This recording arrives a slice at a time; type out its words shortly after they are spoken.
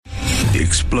The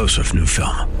explosive new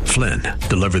film, Flynn,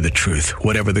 deliver the truth,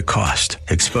 whatever the cost,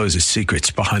 exposes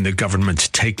secrets behind the government's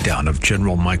takedown of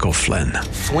General Michael Flynn.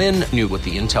 Flynn knew what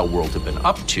the intel world had been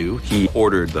up to. He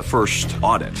ordered the first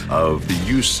audit of the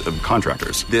use of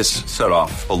contractors. This set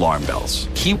off alarm bells.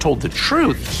 He told the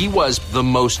truth. He was the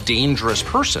most dangerous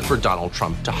person for Donald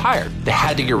Trump to hire. They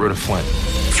had to get rid of Flynn.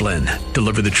 Flynn,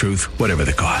 deliver the truth, whatever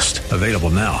the cost. Available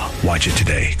now. Watch it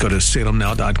today. Go to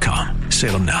salemnow.com.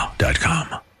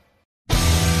 salemnow.com.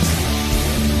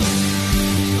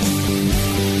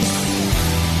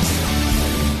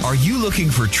 Are you looking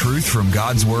for truth from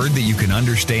God's Word that you can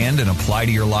understand and apply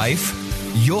to your life?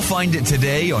 You'll find it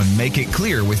today on Make It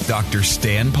Clear with Dr.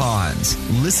 Stan Pons.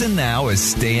 Listen now as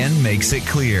Stan makes it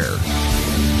clear.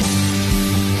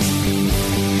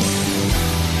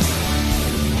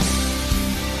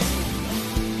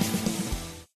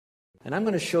 And I'm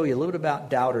going to show you a little bit about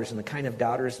doubters and the kind of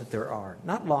doubters that there are.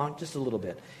 Not long, just a little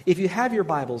bit. If you have your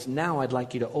Bibles, now I'd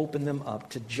like you to open them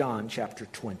up to John chapter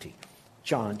 20.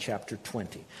 John chapter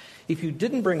 20. If you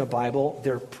didn't bring a Bible,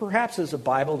 there perhaps is a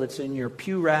Bible that's in your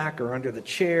pew rack or under the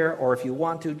chair, or if you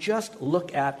want to, just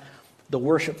look at the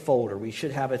worship folder. We should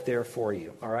have it there for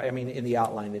you, all right? I mean, in the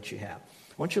outline that you have.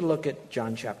 I want you to look at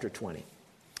John chapter 20.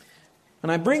 When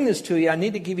I bring this to you, I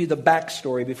need to give you the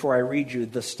backstory before I read you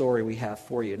the story we have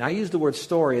for you. Now, I use the word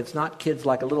story. It's not kids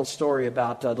like a little story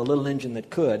about the little engine that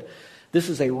could. This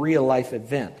is a real-life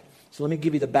event. So let me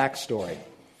give you the backstory.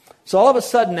 So all of a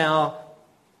sudden now,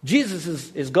 Jesus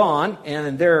is gone,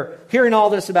 and they're hearing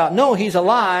all this about, no, he's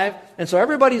alive, and so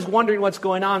everybody's wondering what's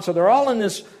going on. So they're all in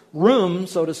this room,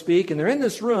 so to speak, and they're in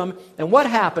this room, and what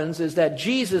happens is that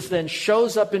Jesus then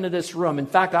shows up into this room. In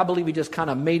fact, I believe he just kind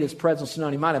of made his presence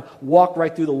known. He might have walked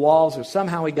right through the walls, or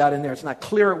somehow he got in there. It's not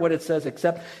clear what it says,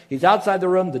 except he's outside the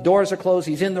room, the doors are closed,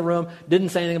 he's in the room, didn't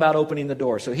say anything about opening the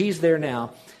door. So he's there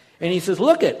now. And he says,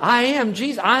 look it, I am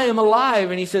Jesus, I am alive.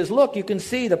 And he says, look, you can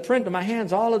see the print of my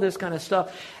hands, all of this kind of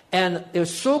stuff. And it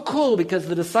was so cool because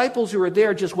the disciples who were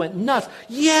there just went nuts.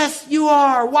 Yes, you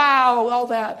are. Wow, all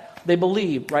that. They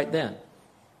believed right then.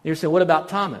 You're saying, what about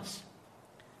Thomas?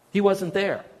 He wasn't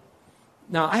there.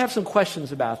 Now, I have some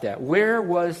questions about that. Where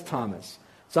was Thomas?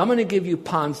 So I'm going to give you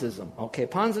Ponsism. Okay,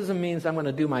 Ponsism means I'm going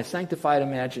to do my sanctified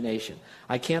imagination.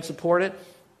 I can't support it.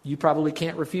 You probably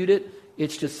can't refute it.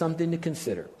 It's just something to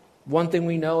consider. One thing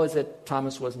we know is that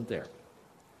Thomas wasn't there.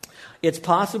 It's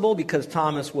possible because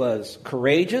Thomas was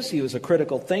courageous, he was a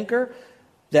critical thinker,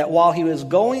 that while he was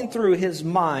going through his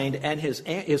mind and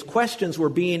his questions were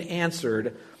being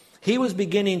answered, he was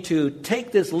beginning to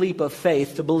take this leap of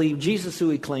faith to believe Jesus who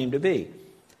he claimed to be.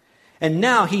 And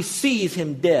now he sees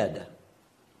him dead.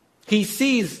 He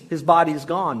sees his body's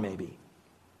gone, maybe.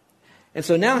 And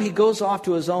so now he goes off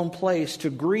to his own place to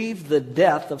grieve the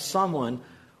death of someone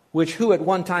who at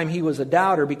one time he was a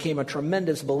doubter, became a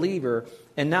tremendous believer,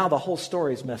 and now the whole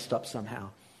story is messed up somehow.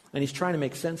 And he's trying to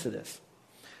make sense of this.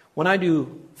 When I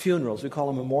do funerals, we call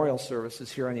them memorial services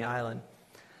here on the island,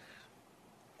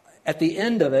 at the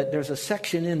end of it, there's a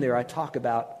section in there I talk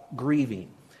about grieving.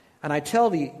 And I tell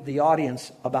the audience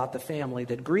about the family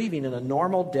that grieving in a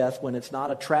normal death, when it's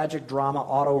not a tragic drama,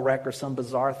 auto wreck, or some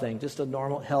bizarre thing, just a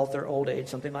normal health or old age,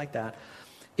 something like that,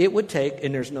 it would take,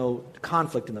 and there's no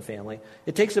conflict in the family,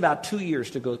 it takes about 2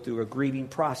 years to go through a grieving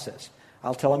process.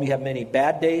 I'll tell them you have many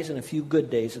bad days and a few good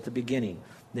days at the beginning.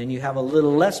 Then you have a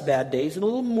little less bad days and a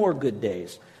little more good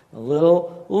days. A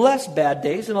little less bad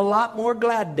days and a lot more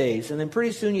glad days. And then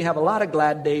pretty soon you have a lot of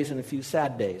glad days and a few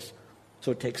sad days.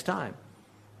 So it takes time.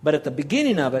 But at the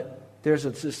beginning of it, there's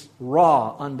this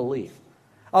raw unbelief.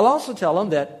 I'll also tell them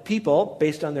that people,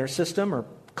 based on their system or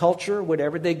culture,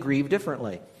 whatever, they grieve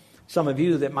differently. Some of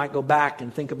you that might go back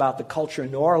and think about the culture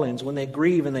in New Orleans, when they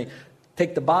grieve and they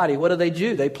take the body, what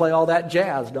do? They play all that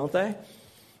jazz, don't they?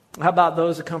 How about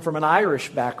those that come from an Irish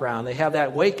background? They have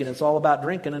that wake and it's all about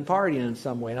drinking and partying in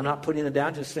some way. And I'm not putting it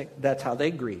down, just think that's how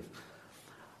they grieve.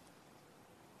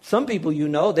 Some people,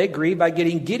 they grieve by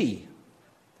getting giddy.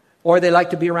 Or they like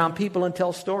to be around people and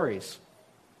tell stories.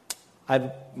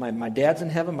 My dad's in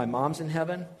heaven, my mom's in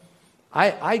heaven.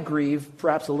 I grieve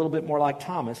perhaps a little bit more like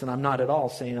Thomas, and I'm not at all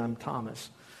saying I'm Thomas.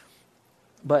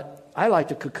 But I like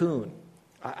to cocoon.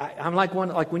 I'm like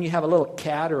when you have a little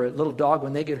cat or a little dog,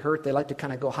 when they get hurt, they like to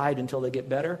kind of go hide until they get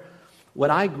better.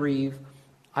 When I grieve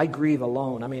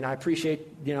alone. I mean, I appreciate,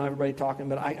 everybody talking,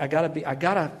 but I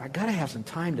gotta have some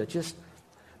time to just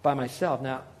by myself.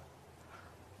 Now,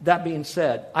 that being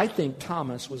said, I think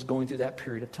Thomas was going through that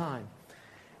period of time.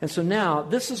 And so now,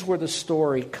 this is where the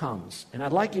story comes. And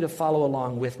I'd like you to follow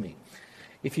along with me,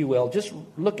 if you will. Just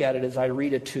look at it as I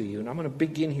read it to you. And I'm going to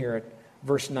begin here at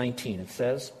verse 19. It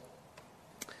says,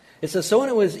 It says, so when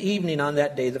it was evening on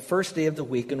that day, the first day of the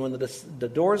week, and when the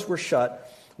doors were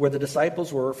shut where the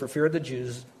disciples were for fear of the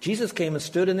Jews, Jesus came and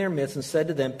stood in their midst and said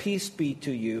to them, peace be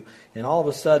to you. And all of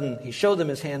a sudden, he showed them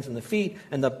his hands and the feet,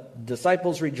 and the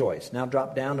disciples rejoiced. Now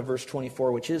drop down to verse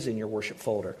 24, which is in your worship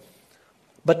folder.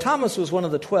 But Thomas was one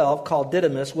of the 12, called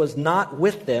Didymus, was not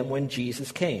with them when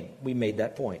Jesus came. We made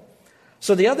that point.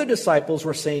 So the other disciples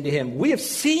were saying to him, we have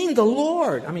seen the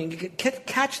Lord. I mean,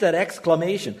 catch that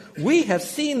exclamation. We have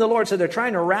seen the Lord. So they're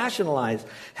trying to rationalize,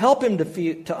 help him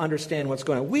to understand what's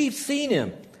going on. We've seen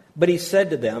him. But he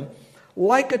said to them,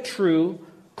 like a true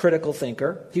critical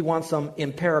thinker, he wants some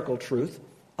empirical truth,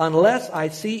 unless I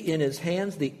see in his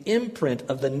hands the imprint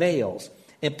of the nails,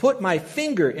 and put my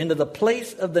finger into the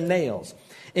place of the nails,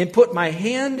 and put my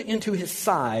hand into his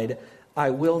side,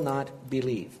 I will not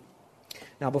believe.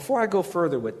 Now, before I go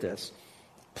further with this,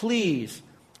 please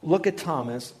look at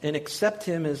Thomas and accept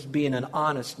him as being an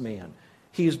honest man.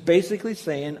 He's basically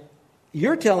saying,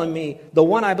 you're telling me the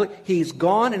one I believe, he's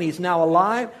gone and he's now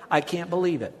alive? I can't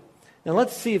believe it. Now,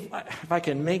 let's see if I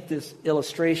can make this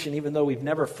illustration, even though we've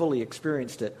never fully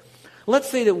experienced it. Let's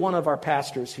say that one of our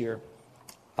pastors here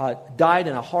died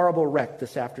in a horrible wreck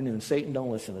this afternoon. Satan,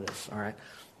 don't listen to this, all right?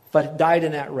 But died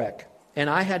in that wreck. And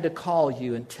I had to call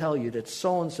you and tell you that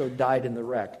so-and-so died in the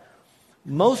wreck.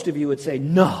 Most of you would say,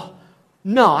 no,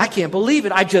 I can't believe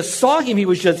it. I just saw him. He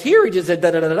was just here. He just said,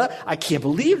 da-da-da-da. I can't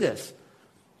believe this.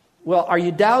 Well, are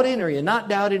you doubting? Or are you not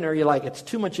doubting? Or are you like, it's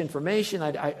too much information?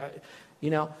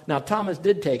 Now, Thomas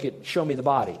did take it, show me the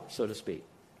body, so to speak.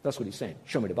 That's what he's saying.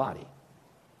 Show me the body.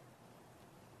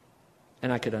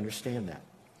 And I could understand that.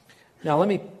 Now, let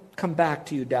me come back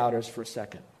to you doubters for a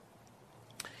second.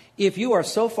 If you are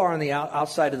so far on the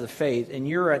outside of the faith and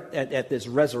you're at this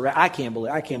resurrection, I can't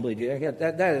believe you.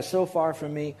 That is so far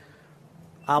from me.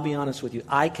 I'll be honest with you.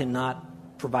 I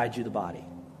cannot provide you the body.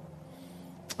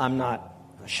 I'm not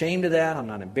ashamed of that. I'm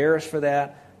not embarrassed for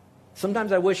that.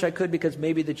 Sometimes I wish I could because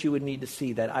maybe that you would need to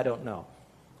see that. I don't know.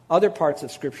 Other parts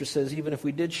of Scripture says even if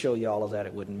we did show you all of that,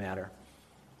 it wouldn't matter.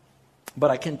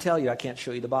 But I can tell you I can't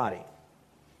show you the body.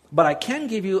 But I can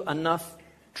give you enough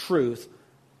truth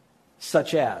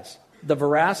such as the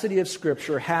veracity of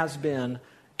Scripture has been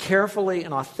carefully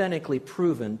and authentically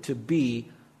proven to be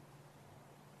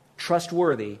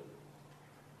trustworthy,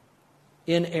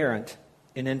 inerrant,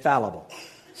 and infallible.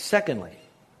 Secondly,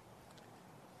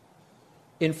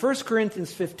 in 1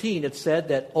 Corinthians 15, it said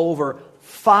that over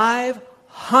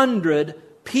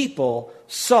 500 people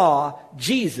saw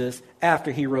Jesus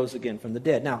after he rose again from the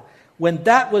dead. Now, when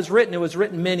that was written, it was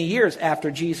written many years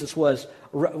after Jesus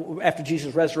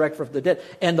resurrected from the dead.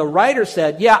 And the writer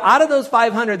said, yeah, out of those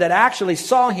 500 that actually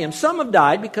saw him, some have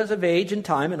died because of age and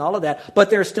time and all of that, but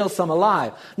there's still some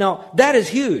alive. Now, that is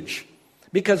huge.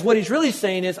 Because what he's really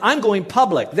saying is, I'm going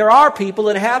public. There are people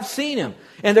that have seen him.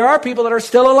 And there are people that are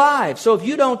still alive. So if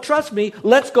you don't trust me,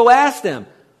 let's go ask them.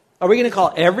 Are we going to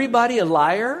call everybody a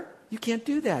liar? You can't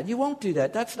do that. You won't do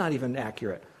that. That's not even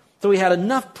accurate. So we had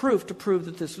enough proof to prove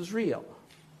that this was real.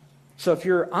 So if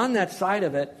you're on that side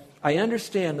of it, I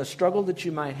understand the struggle that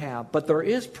you might have. But there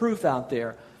is proof out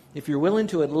there if you're willing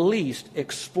to at least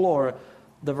explore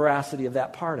the veracity of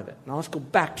that part of it. Now let's go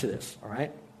back to this, all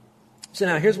right? So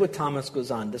now here's what Thomas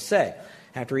goes on to say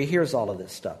after he hears all of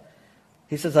this stuff.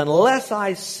 He says, unless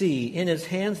I see in his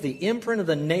hands the imprint of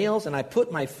the nails, and I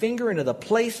put my finger into the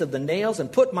place of the nails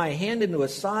and put my hand into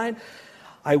his side,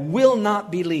 I will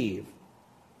not believe.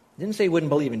 He didn't say he wouldn't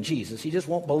believe in Jesus. He just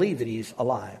won't believe that he's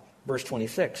alive. Verse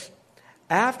 26.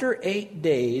 After 8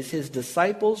 days, his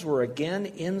disciples were again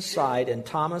inside, and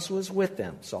Thomas was with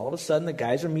them. So all of a sudden, the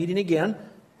guys are meeting again,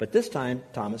 but this time,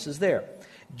 Thomas is there.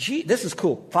 This is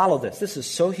cool. Follow this. This is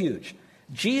so huge.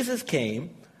 Jesus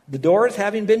came, the doors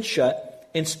having been shut,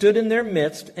 and stood in their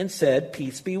midst and said,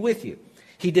 peace be with you.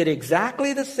 He did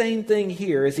exactly the same thing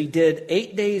here as he did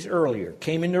 8 days earlier.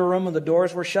 Came into a room when the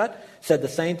doors were shut, said the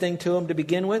same thing to him to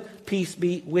begin with, peace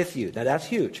be with you. Now that's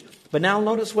huge. But now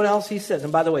notice what else he says.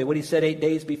 And by the way, what he said 8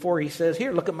 days before, he says,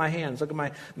 here, look at my hands, look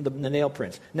at the nail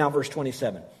prints. Now verse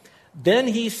 27. Then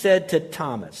he said to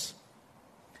Thomas,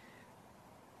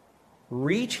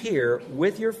 reach here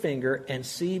with your finger and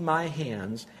see my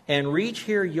hands, and reach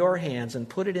here your hands and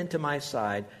put it into my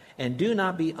side, and do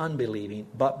not be unbelieving,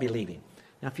 but believing.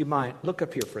 Now, if you mind, look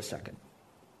up here for a second.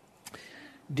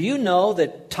 Do you know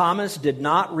that Thomas did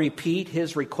not repeat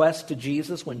his request to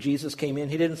Jesus when Jesus came in?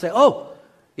 He didn't say, oh,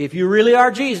 if you really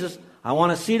are Jesus, I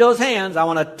want to see those hands, I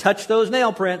want to touch those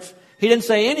nail prints. He didn't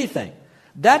say anything.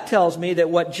 That tells me that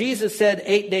what Jesus said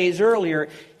 8 days earlier,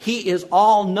 he is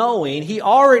all-knowing. He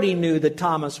already knew that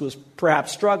Thomas was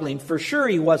perhaps struggling. For sure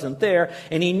he wasn't there.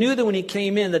 And he knew that when he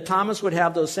came in that Thomas would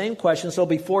have those same questions. So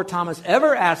before Thomas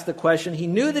ever asked the question, he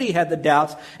knew that he had the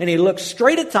doubts. And he looked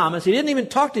straight at Thomas. He didn't even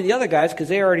talk to the other guys because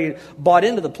they already bought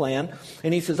into the plan.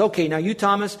 And he says, okay, now you,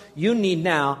 Thomas, you need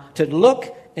now to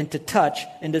look and to touch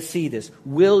and to see this.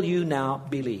 Will you now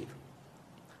believe?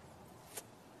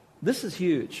 This is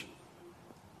huge.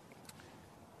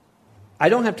 I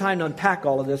don't have time to unpack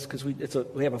all of this because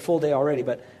we have a full day already,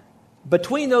 but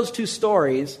between those two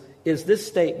stories is this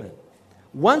statement.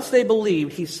 Once they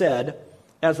believed, he said,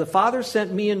 as the Father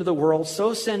sent me into the world,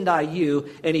 so send I you,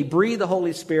 and he breathed the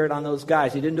Holy Spirit on those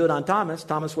guys. He didn't do it on Thomas.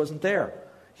 Thomas wasn't there.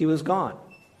 He was gone.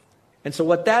 And so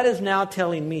what that is now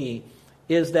telling me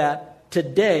is that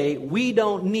today we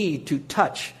don't need to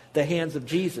touch the hands of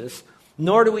Jesus,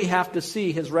 nor do we have to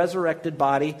see his resurrected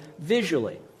body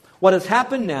visually. What has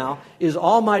happened now is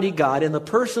Almighty God, in the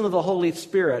person of the Holy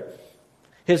Spirit,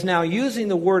 is now using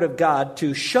the Word of God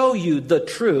to show you the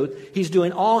truth. He's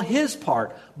doing all his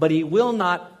part, but he will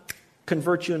not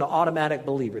convert you into automatic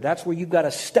believer. That's where you've got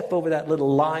to step over that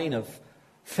little line of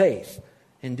faith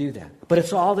and do that. But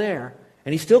it's all there.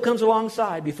 And he still comes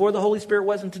alongside. Before the Holy Spirit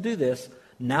wasn't to do this,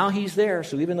 now he's there.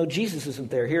 So even though Jesus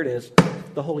isn't there, here it is,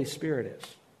 the Holy Spirit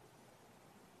is.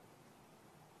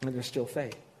 And there's still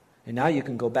faith. And now you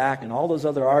can go back and all those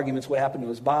other arguments, what happened to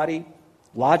his body,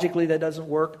 logically that doesn't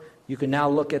work. You can now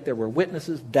look at there were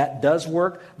witnesses, that does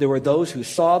work. There were those who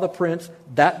saw the prints,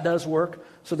 that does work.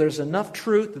 So there's enough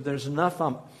truth, there's enough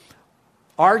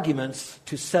arguments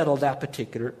to settle that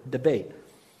particular debate.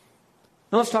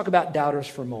 Now let's talk about doubters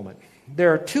for a moment.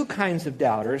 There are two kinds of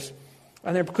doubters,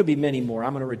 and there could be many more.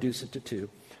 I'm going to reduce it to two.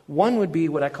 One would be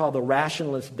what I call the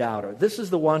rationalist doubter. This is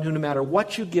the one who, no matter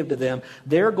what you give to them,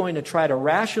 they're going to try to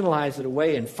rationalize it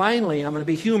away. And finally, I'm going to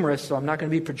be humorous, so I'm not going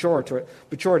to be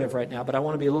pejorative right now, but I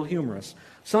want to be a little humorous.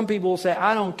 Some people will say,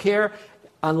 I don't care.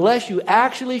 Unless you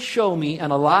actually show me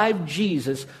an alive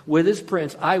Jesus with his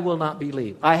prints, I will not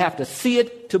believe. I have to see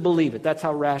it to believe it. That's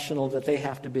how rational that they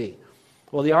have to be.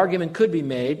 Well, the argument could be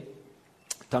made,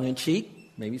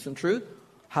 tongue-in-cheek, maybe some truth.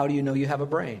 How do you know you have a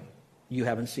brain? You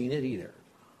haven't seen it either.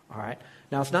 All right.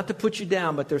 Now, it's not to put you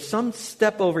down, but there's some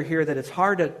step over here that it's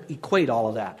hard to equate all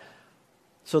of that.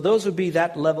 So those would be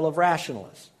that level of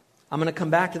rationalists. I'm going to come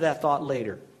back to that thought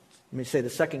later. Let me say the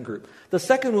second group. The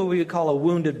second one we would call a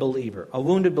wounded believer. A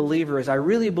wounded believer is, I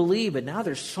really believe, but now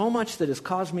there's so much that has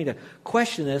caused me to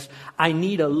question this. I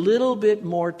need a little bit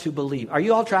more to believe. Are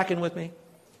you all tracking with me?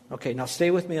 Okay, now stay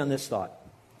with me on this thought.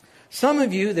 Some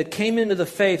of you that came into the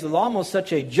faith with almost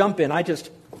such a jump in, I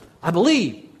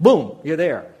believe, boom, you're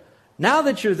there. Now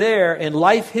that you're there and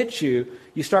life hits you,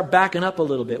 you start backing up a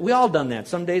little bit. We all done that.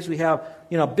 Some days we have,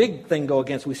 a big thing go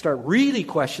against. We start really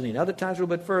questioning. Other times a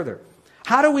little bit further.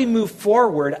 How do we move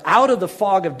forward out of the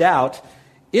fog of doubt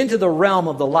into the realm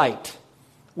of the light?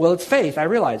 Well, it's faith. I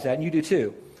realize that, and you do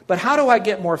too. But how do I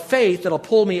get more faith that'll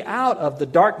pull me out of the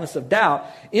darkness of doubt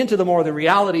into the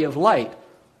reality of light?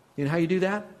 You know how you do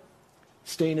that?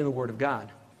 Staying in the Word of God.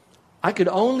 I could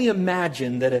only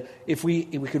imagine that if we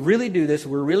could really do this,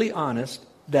 we're really honest,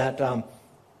 that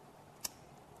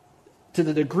to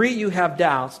the degree you have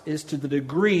doubts is to the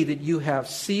degree that you have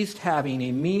ceased having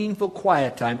a meaningful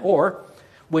quiet time. Or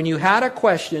when you had a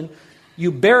question,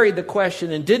 you buried the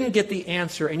question and didn't get the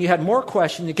answer, and you had more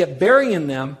questions, you kept burying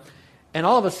them, and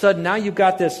all of a sudden now you've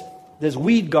got this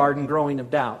weed garden growing of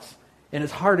doubts, and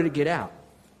it's harder to get out.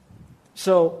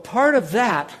 So part of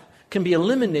that can be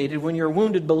eliminated when you're a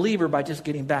wounded believer by just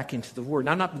getting back into the Word.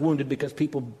 Now, I'm not wounded because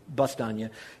people bust on you.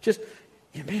 Just,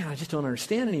 I just don't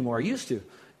understand anymore. I used to.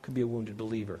 Could be a wounded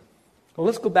believer. Well,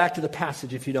 let's go back to the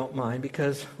passage if you don't mind,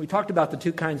 because we talked about the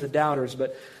two kinds of doubters,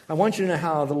 but I want you to know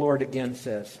how the Lord again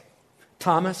says,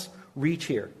 Thomas, reach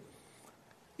here.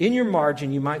 In your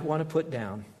margin, you might want to put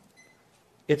down,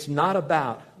 it's not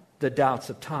about the doubts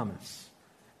of Thomas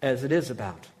as it is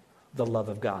about the love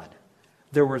of God.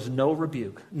 There was no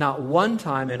rebuke. Not one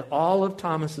time in all of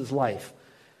Thomas's life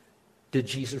did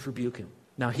Jesus rebuke him.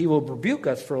 Now, he will rebuke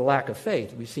us for a lack of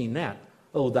faith. We've seen that.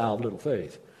 Oh, thou of little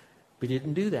faith. But he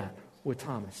didn't do that with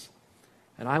Thomas.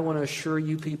 And I want to assure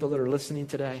you people that are listening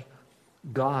today,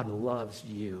 God loves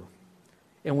you.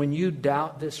 And when you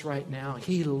doubt this right now,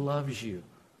 he loves you.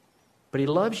 But he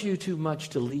loves you too much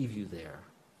to leave you there.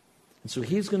 And so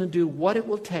he's going to do what it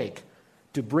will take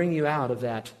to bring you out of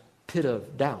that pit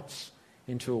of doubts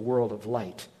into a world of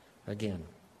light again.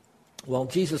 Well,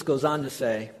 Jesus goes on to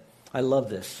say, I love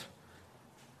this.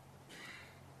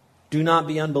 Do not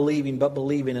be unbelieving, but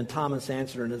believing. And Thomas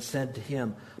answered and said to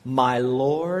him, my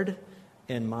Lord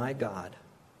and my God.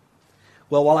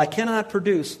 Well, while I cannot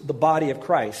produce the body of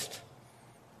Christ,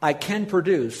 I can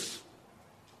produce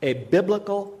a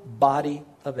biblical body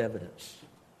of evidence.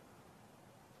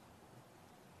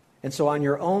 And so on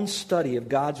your own study of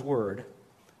God's Word,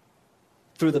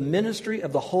 through the ministry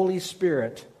of the Holy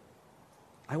Spirit,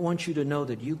 I want you to know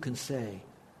that you can say,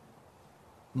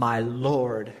 my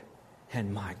Lord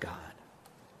and my God.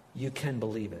 You can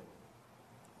believe it.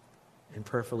 And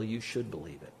prayerfully, you should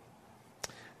believe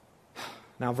it.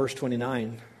 Now, verse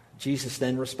 29, Jesus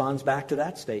then responds back to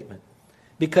that statement.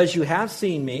 Because you have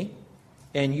seen me,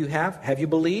 and you have you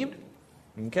believed?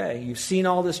 Okay, you've seen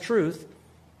all this truth.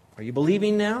 Are you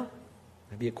believing now?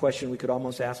 That'd be a question we could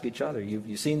almost ask each other.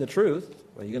 You've seen the truth.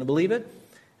 Are you going to believe it?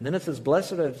 And then it says,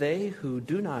 blessed are they who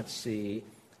do not see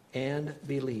and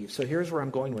believe. So here's where I'm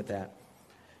going with that.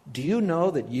 Do you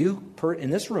know that in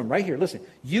this room, right here, listen,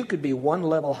 you could be one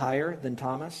level higher than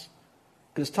Thomas?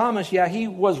 Because Thomas, he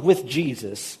was with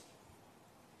Jesus.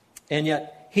 And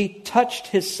yet, he touched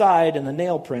his side and the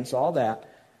nail prints, all that.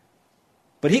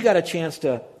 But he got a chance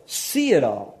to see it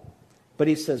all. But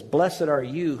he says, blessed are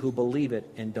you who believe it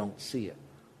and don't see it.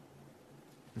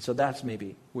 And so that's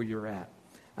maybe where you're at.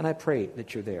 And I pray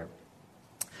that you're there.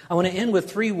 I want to end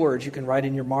with 3 words you can write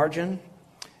in your margin.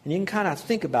 And you can kind of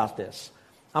think about this.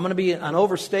 I'm going to be an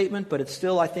overstatement, but it's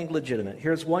still, I think, legitimate.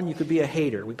 Here's one. You could be a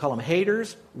hater. We call them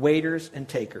haters, waiters, and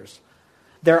takers.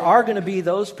 There are going to be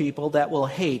those people that will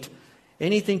hate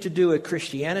anything to do with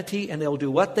Christianity, and they'll do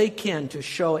what they can to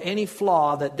show any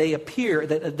flaw that they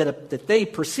that they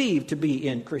perceive to be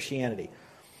in Christianity.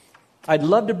 I'd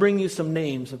love to bring you some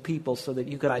names of people so that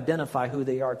you could identify who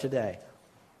they are today.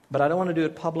 But I don't want to do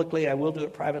it publicly. I will do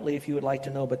it privately if you would like to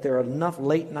know. But there are enough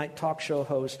late-night talk show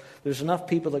hosts. There's enough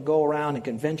people that go around in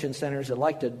convention centers that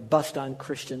like to bust on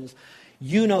Christians.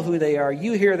 You know who they are.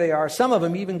 You hear they are. Some of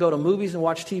them even go to movies and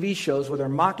watch TV shows where they're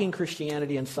mocking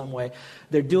Christianity in some way.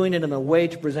 They're doing it in a way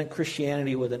to present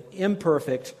Christianity with an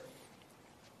imperfect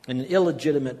and an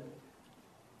illegitimate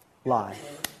lie.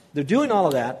 They're doing all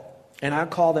of that, and I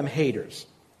call them haters.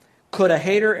 Could a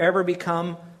hater ever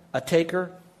become a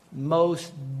taker?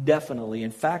 Most definitely.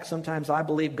 In fact, sometimes I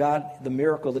believe God, the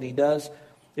miracle that He does,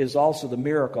 is also the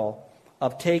miracle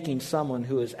of taking someone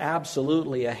who is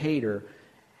absolutely a hater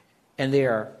and they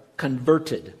are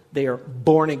converted. They are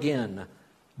born again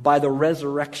by the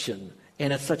resurrection.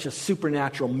 And it's such a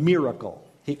supernatural miracle.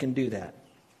 He can do that.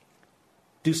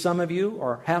 Do some of you,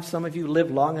 or have some of you,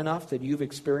 lived long enough that you've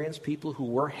experienced people who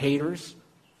were haters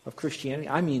of Christianity?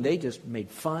 I mean, they just made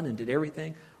fun and did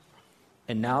everything.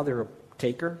 And now they're a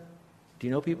taker. Do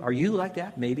you know people? Are you like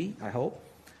that? Maybe, I hope.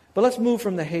 But let's move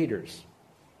from the haters.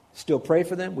 Still pray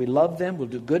for them. We love them. We'll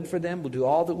do good for them. We'll do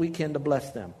all that we can to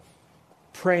bless them.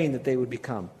 Praying that they would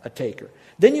become a taker.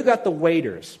 Then you got the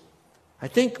waiters. I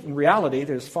think in reality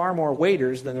there's far more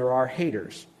waiters than there are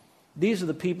haters. These are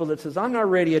the people that says, I'm not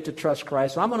ready yet to trust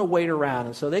Christ, so I'm going to wait around.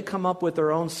 And so they come up with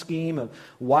their own scheme of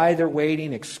why they're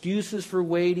waiting, excuses for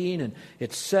waiting, and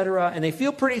etc. And they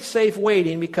feel pretty safe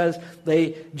waiting because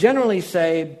they generally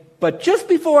say, but just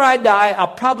before I die, I'll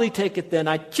probably take it then.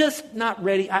 I'm just not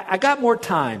ready. I got more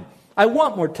time. I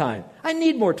want more time. I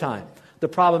need more time. The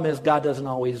problem is God doesn't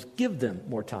always give them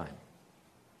more time.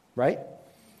 Right?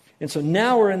 And so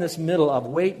now we're in this middle of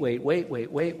wait.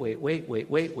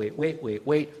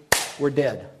 We're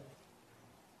dead.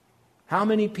 How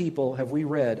many people have we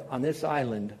read on this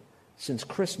island since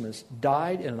Christmas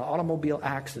died in an automobile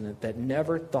accident that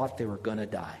never thought they were going to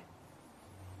die?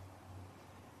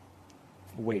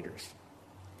 Waiters.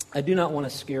 I do not want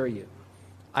to scare you.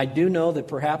 I do know that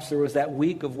perhaps there was that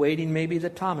week of waiting maybe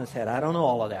that Thomas had. I don't know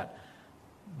all of that.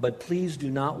 But please do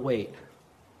not wait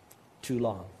too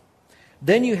long.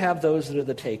 Then you have those that are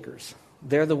the takers.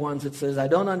 They're the ones that says, I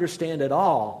don't understand it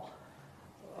all,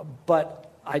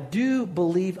 but I do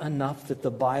believe enough that the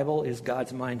Bible is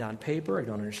God's mind on paper. I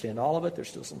don't understand all of it. There's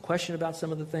still some question about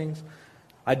some of the things.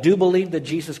 I do believe that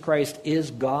Jesus Christ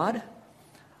is God.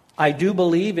 I do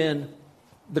believe in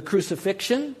the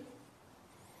crucifixion.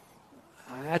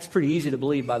 That's pretty easy to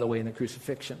believe, by the way, in the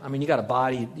crucifixion. I mean, you got a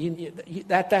body.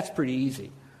 That's pretty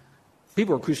easy.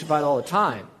 People were crucified all the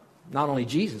time. Not only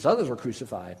Jesus, others were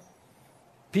crucified.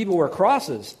 People wear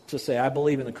crosses to say, I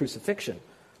believe in the crucifixion.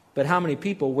 But how many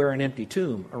people wear an empty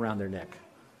tomb around their neck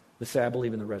to say, I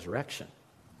believe in the resurrection?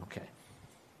 Okay.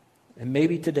 And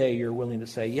maybe today you're willing to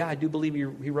say, yeah, I do believe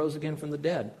he rose again from the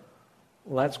dead.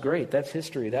 Well, that's great. That's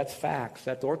history. That's facts.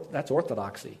 That's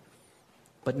orthodoxy.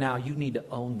 But now you need to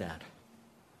own that.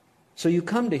 So you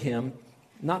come to Him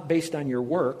not based on your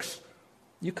works.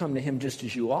 You come to Him just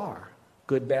as you are,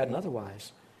 good, bad, and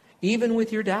otherwise. Even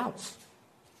with your doubts.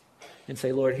 And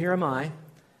say, Lord, here am I.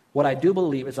 What I do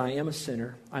believe is I am a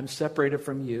sinner. I'm separated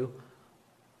from you.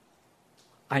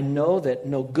 I know that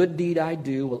no good deed I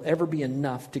do will ever be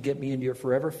enough to get me into your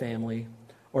forever family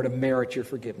or to merit your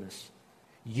forgiveness.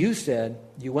 You said,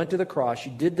 you went to the cross,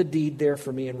 you did the deed there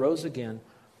for me and rose again.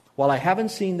 While I haven't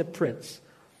seen the prints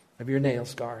of your nail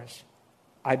scars,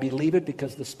 I believe it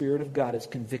because the Spirit of God is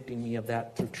convicting me of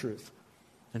that through truth.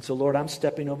 And so, Lord, I'm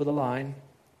stepping over the line.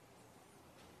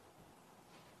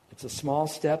 It's a small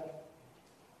step,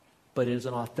 but it is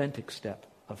an authentic step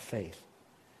of faith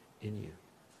in you.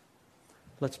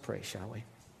 Let's pray, shall we?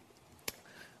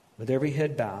 With every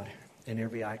head bowed and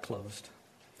every eye closed.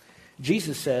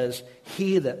 Jesus says,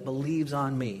 he that believes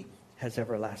on me has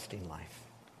everlasting life.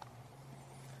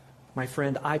 My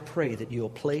friend, I pray that you'll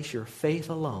place your faith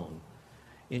alone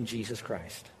in Jesus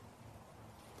Christ.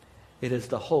 It is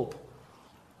the hope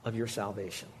of your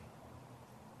salvation.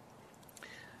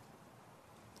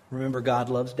 Remember, God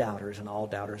loves doubters, and all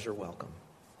doubters are welcome.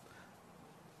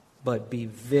 But be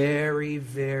very,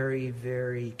 very,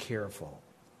 very careful.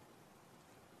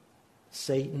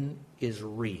 Satan is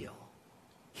real.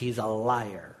 He's a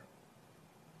liar.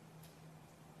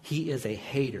 He is a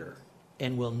hater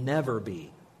and will never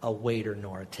be a waiter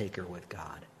nor a taker with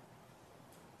God.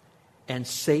 And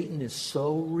Satan is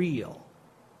so real,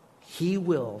 he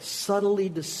will subtly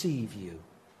deceive you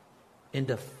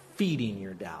into feeding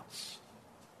your doubts.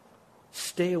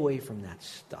 Stay away from that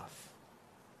stuff.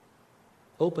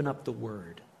 Open up the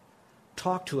Word.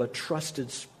 Talk to a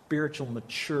trusted, spiritual,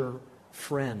 mature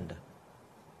friend.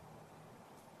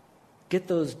 Get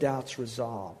those doubts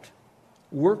resolved.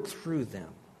 Work through them.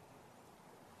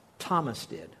 Thomas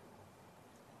did.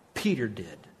 Peter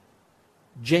did.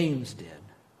 James did.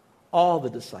 All the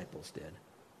disciples did.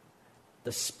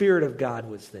 The Spirit of God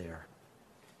was there.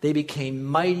 They became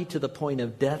mighty to the point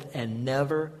of death and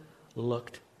never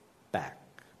looked back.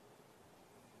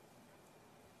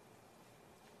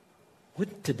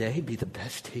 Wouldn't today be the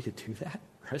best day to do that?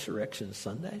 Resurrection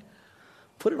Sunday?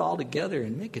 Put it all together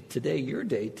and make it today your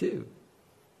day too.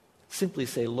 Simply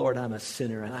say, Lord, I'm a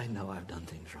sinner and I know I've done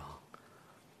things wrong.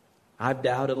 I've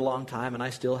doubted a long time and I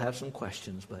still have some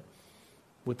questions, but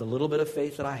with the little bit of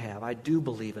faith that I have, I do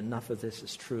believe enough of this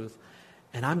is truth,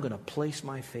 and I'm going to place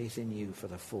my faith in you for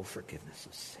the full forgiveness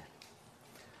of sin.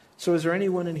 So is there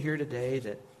anyone in here today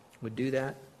that would do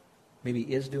that? Maybe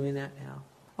is doing that now?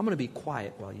 I'm going to be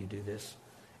quiet while you do this.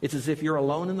 It's as if you're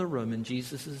alone in the room and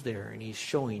Jesus is there and he's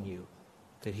showing you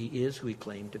that he is who he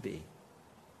claimed to be.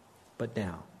 But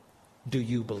now, do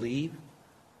you believe?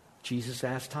 Jesus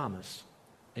asked Thomas,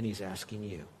 and he's asking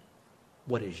you.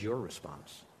 What is your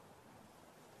response?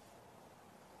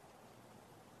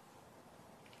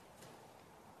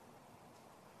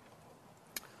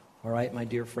 All right, my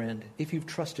dear friend, if you've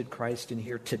trusted Christ in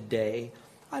here today,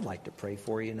 I'd like to pray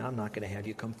for you. Now, I'm not going to have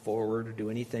you come forward or do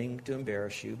anything to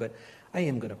embarrass you, but I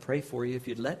am going to pray for you if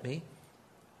you'd let me.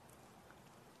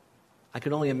 I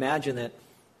can only imagine that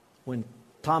when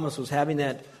Thomas was having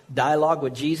that dialogue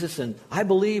with Jesus, and I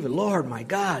believe, Lord, my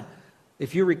God,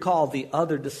 if you recall, the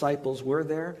other disciples were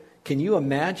there. Can you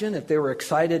imagine if they were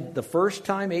excited the first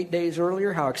time, 8 days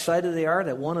earlier, how excited they are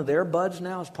that one of their buds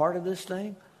now is part of this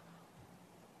thing?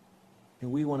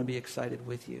 And we want to be excited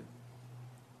with you.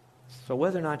 So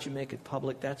whether or not you make it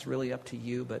public, that's really up to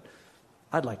you, but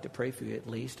I'd like to pray for you at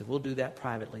least. And we'll do that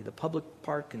privately. The public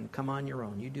part can come on your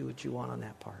own. You do what you want on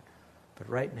that part. But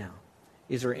right now,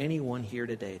 is there anyone here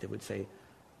today that would say,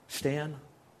 Stan,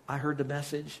 I heard the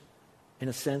message. In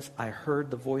a sense, I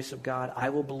heard the voice of God. I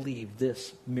will believe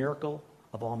this miracle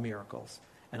of all miracles.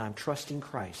 And I'm trusting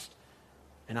Christ.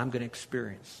 And I'm going to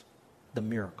experience the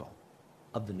miracle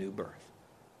of the new birth.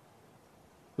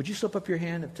 Would you slip up your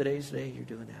hand if today's the day you're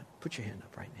doing that? Put your hand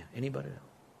up right now. Anybody else?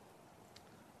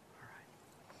 All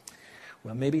right.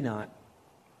 Well, maybe not,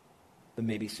 but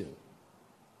maybe soon.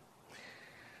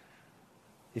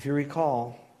 If you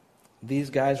recall, these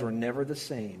guys were never the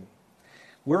same.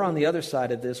 We're on the other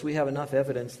side of this. We have enough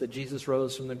evidence that Jesus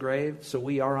rose from the grave, so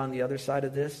we are on the other side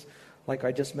of this, like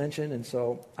I just mentioned. And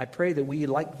so I pray that we,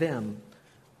 like them,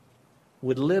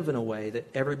 would live in a way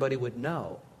that everybody would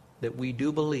know that we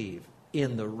do believe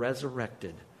in the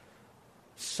resurrected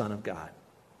Son of God.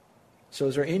 So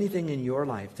is there anything in your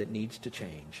life that needs to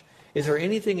change? Is there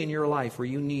anything in your life where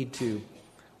you need to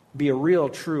be a real,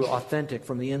 true, authentic,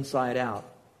 from the inside out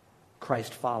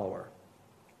Christ follower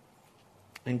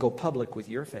and go public with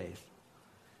your faith?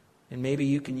 And maybe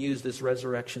you can use this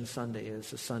Resurrection Sunday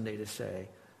as a Sunday to say,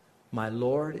 my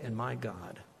Lord and my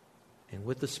God, and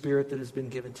with the Spirit that has been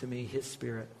given to me, His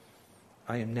Spirit,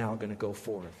 I am now going to go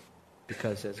forth.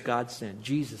 Because as God sent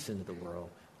Jesus into the world,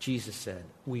 Jesus said,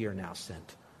 we are now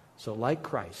sent. So like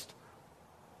Christ,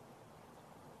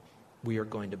 we are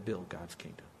going to build God's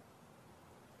kingdom.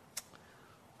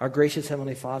 Our gracious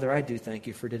Heavenly Father, I do thank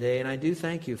you for today, and I do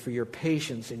thank you for your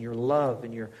patience and your love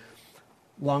and your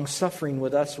long-suffering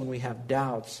with us when we have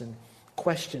doubts and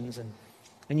questions,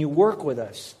 and you work with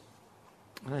us.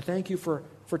 And I thank you for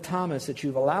Thomas, that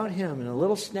you've allowed him in a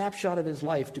little snapshot of his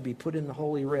life to be put in the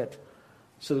Holy Writ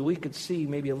so that we could see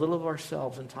maybe a little of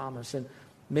ourselves in Thomas. And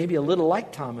maybe a little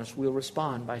like Thomas, we'll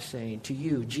respond by saying, to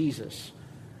you, Jesus,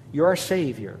 you're our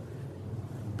Savior,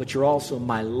 but you're also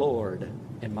my Lord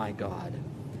and my God.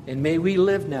 And may we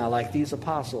live now like these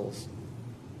apostles,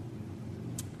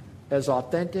 as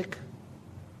authentic,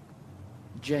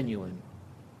 genuine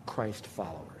Christ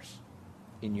followers.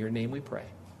 In your name we pray.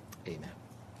 Amen.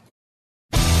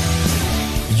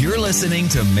 You're listening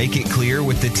to Make It Clear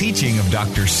with the teaching of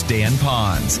Dr. Stan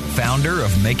Ponz, founder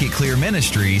of Make It Clear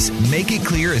Ministries. Make It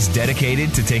Clear is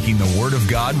dedicated to taking the Word of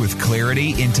God with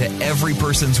clarity into every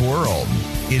person's world.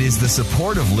 It is the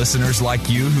support of listeners like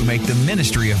you who make the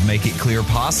ministry of Make It Clear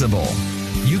possible.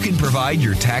 You can provide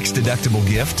your tax-deductible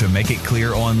gift to Make It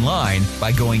Clear online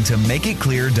by going to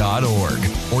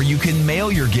makeitclear.org, or you can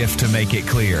mail your gift to Make It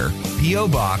Clear, P.O.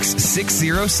 Box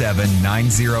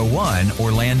 607901,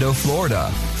 Orlando, Florida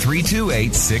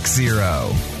 32860.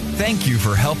 Thank you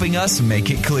for helping us make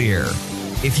it clear.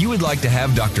 If you would like to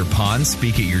have Dr. Ponz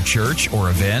speak at your church or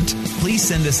event, please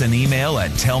send us an email at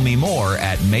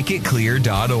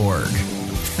tellmemore@makeitclear.org.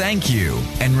 Thank you,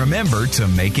 and remember to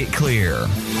make it clear.